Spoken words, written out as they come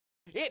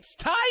It's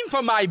time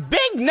for my big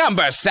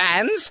number,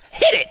 Sans.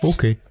 Hit it.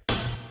 Okay.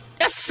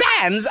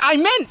 Sans, I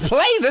meant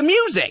play the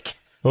music.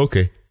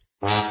 Okay.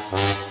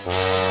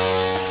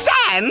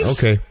 Sans!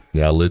 Okay.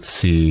 Yeah, let's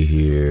see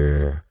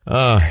here.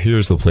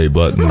 Here's the play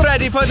button.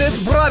 Ready for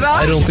this, brother?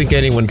 I don't think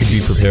anyone could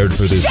be prepared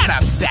for this. Shut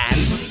up,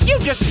 Sans. You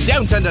just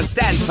don't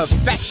understand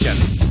perfection.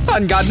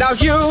 On God, now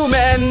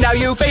human, now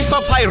you face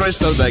Papyrus.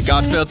 Though the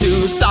gods fail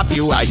to stop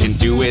you, I can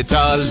do it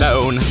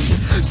alone.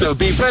 So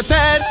be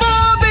prepared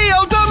for the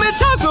ultimate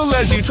tussle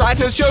as you try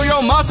to show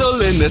your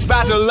muscle in this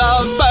battle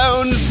of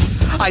bones.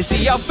 I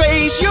see your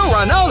face, you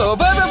run all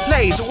over the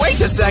place.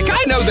 Wait a sec,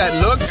 I know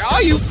that look.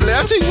 Are you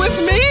flirting with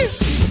me?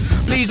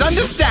 Please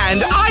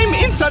understand, I'm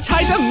in such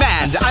high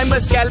demand. I'm a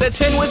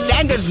skeleton with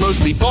standards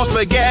mostly for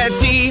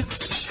spaghetti.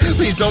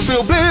 Please don't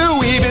feel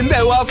blue, even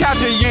though I'll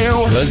capture you.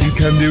 'Cause you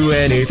can do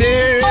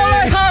anything. All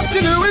I have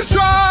to do is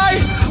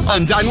try.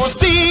 Undone will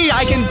see,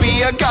 I can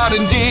be a god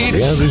indeed.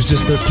 Yeah, there's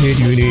just the kid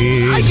you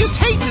need. I just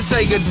hate to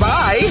say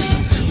goodbye.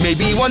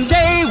 Maybe one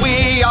day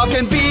we all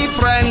can be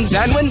friends,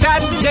 and when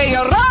that day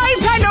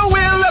arrives, I know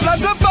we'll have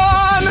lots of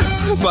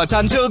fun. But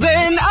until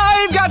then,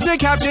 I've got to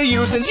capture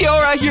you since you're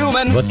a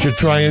human. But you're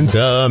trying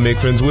to make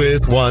friends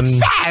with one.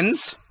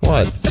 Sans!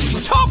 What?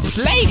 Stop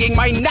plaguing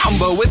my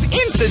number with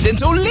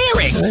incidental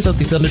lyrics! I thought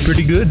they sounded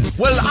pretty good.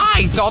 Well,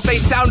 I thought they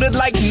sounded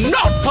like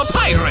not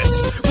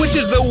Papyrus, which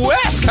is the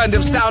worst kind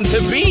of sound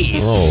to be.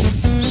 Oh,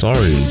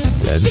 sorry,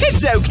 Dad.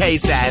 It's okay,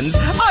 Sans.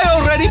 I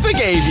already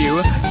forgave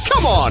you.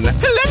 Come on,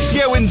 let's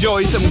go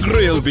enjoy some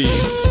grill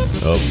bees.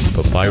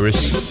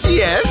 Papyrus?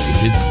 Yes? The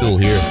kid's still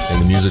here,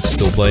 and the music's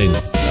still playing.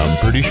 I'm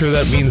pretty sure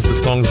that means the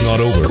song's not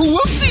over.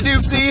 Whoopsie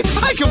doopsie,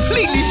 I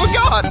completely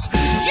forgot.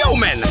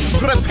 Human,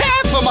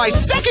 prepare for my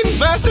second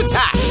verse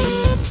attack.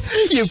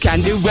 You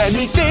can do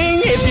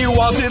anything if you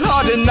want it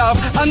hard enough.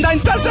 Undine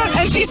says that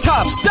and she's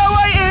tough, so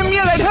I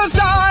emulate her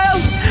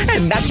style.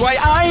 And that's why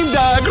I'm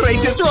the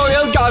greatest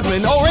royal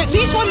guardsman, or at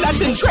least one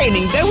that's in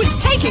training, though it's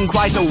taking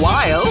quite a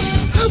while.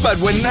 But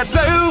when that's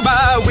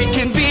over, we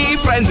can be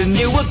friends, and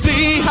you will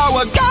see how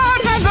a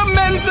god has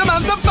immense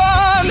amounts of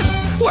fun.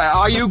 Where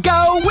are you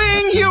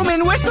going,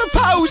 human? We're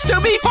supposed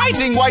to be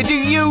fighting. Why do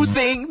you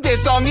think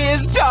this song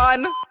is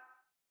done?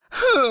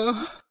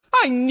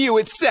 I knew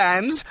it,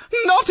 Sans.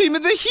 Not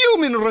even the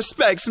human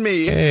respects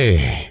me.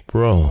 Hey,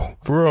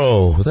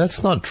 bro,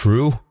 that's not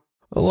true.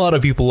 A lot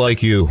of people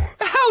like you.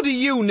 How do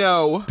you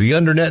know? The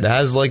internet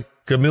has like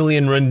a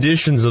million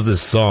renditions of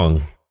this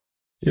song.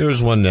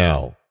 Here's one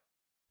now.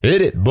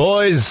 Hit it,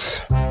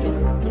 boys!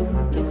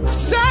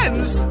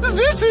 Sans,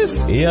 this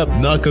is... Yep,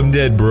 knock 'em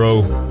dead,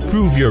 bro.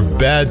 Prove you're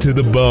bad to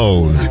the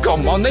bone.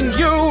 Come on then,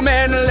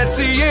 human, let's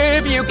see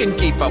if you can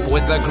keep up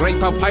with the great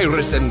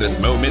Papyrus in this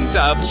moment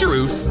of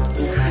truth.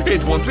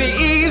 It won't be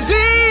easy,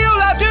 you'll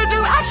have to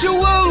do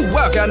actual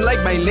work,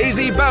 unlike my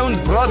lazy bones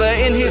brother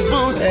in his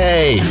booth.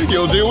 Hey!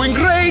 You're doing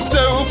great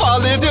so far,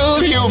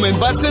 little human,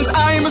 but since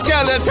I'm a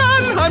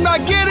skeleton, I'm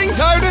not getting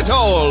tired at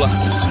all.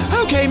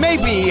 Okay,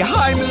 maybe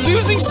I'm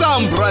losing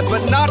some breath,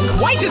 but not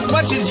quite as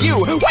much as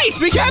you. Wait,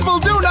 be careful,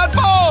 do not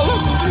fall!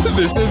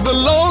 This is the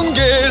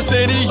longest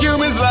any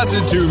humans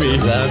lasted to me.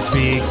 That's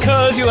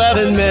because you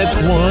haven't met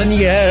one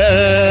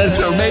yet.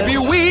 So maybe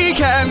we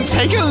can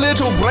take a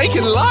little break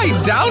and lie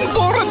down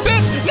for a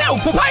bit. No,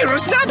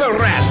 Papyrus never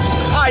rests.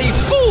 I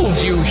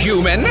fooled you,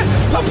 human.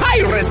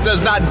 Papyrus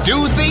does not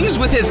do things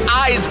with his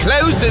eyes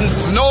closed and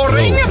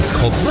snoring. No, it's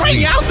called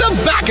Bring sleep. out the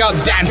backup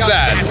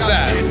dancers.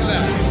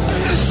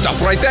 Stop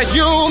right there,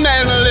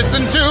 human,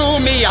 listen to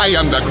me. I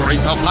am the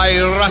great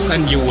Papyrus,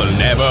 and you will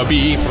never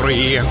be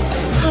free.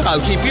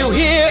 I'll keep you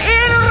here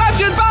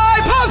enraptured by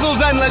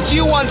puzzles unless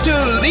you want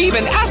to leave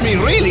and ask me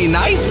really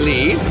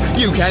nicely.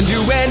 You can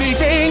do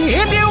anything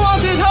if you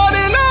want it hard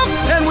enough,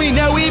 and we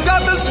know we've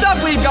got the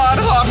stuff, we've got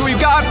heart, we've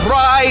got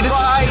pride.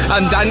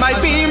 Undine might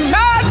be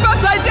mad,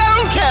 but I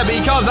don't care,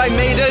 because I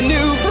made a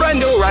new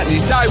friend, or at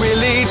least I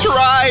really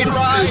tried.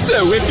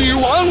 So if you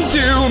want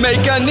to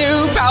make a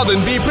new pal,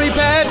 then be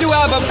prepared to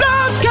have a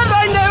blast, cause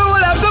I know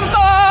we'll have some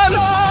fun.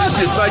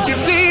 Just like it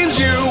seems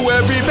you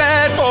were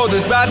prepared for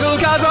this battle,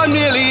 cause I'm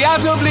nearly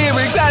out of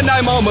lyrics and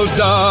I'm almost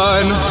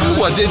done.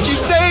 What did you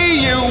say?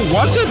 You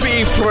want to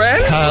be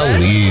friends?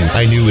 Please,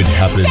 I knew it'd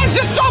happen. Then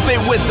just stop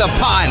it with the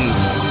puns.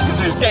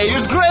 This day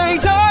is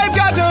great, I've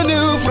got a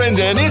new friend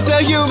and it's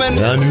a human.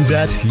 I knew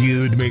that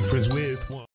you'd make friends with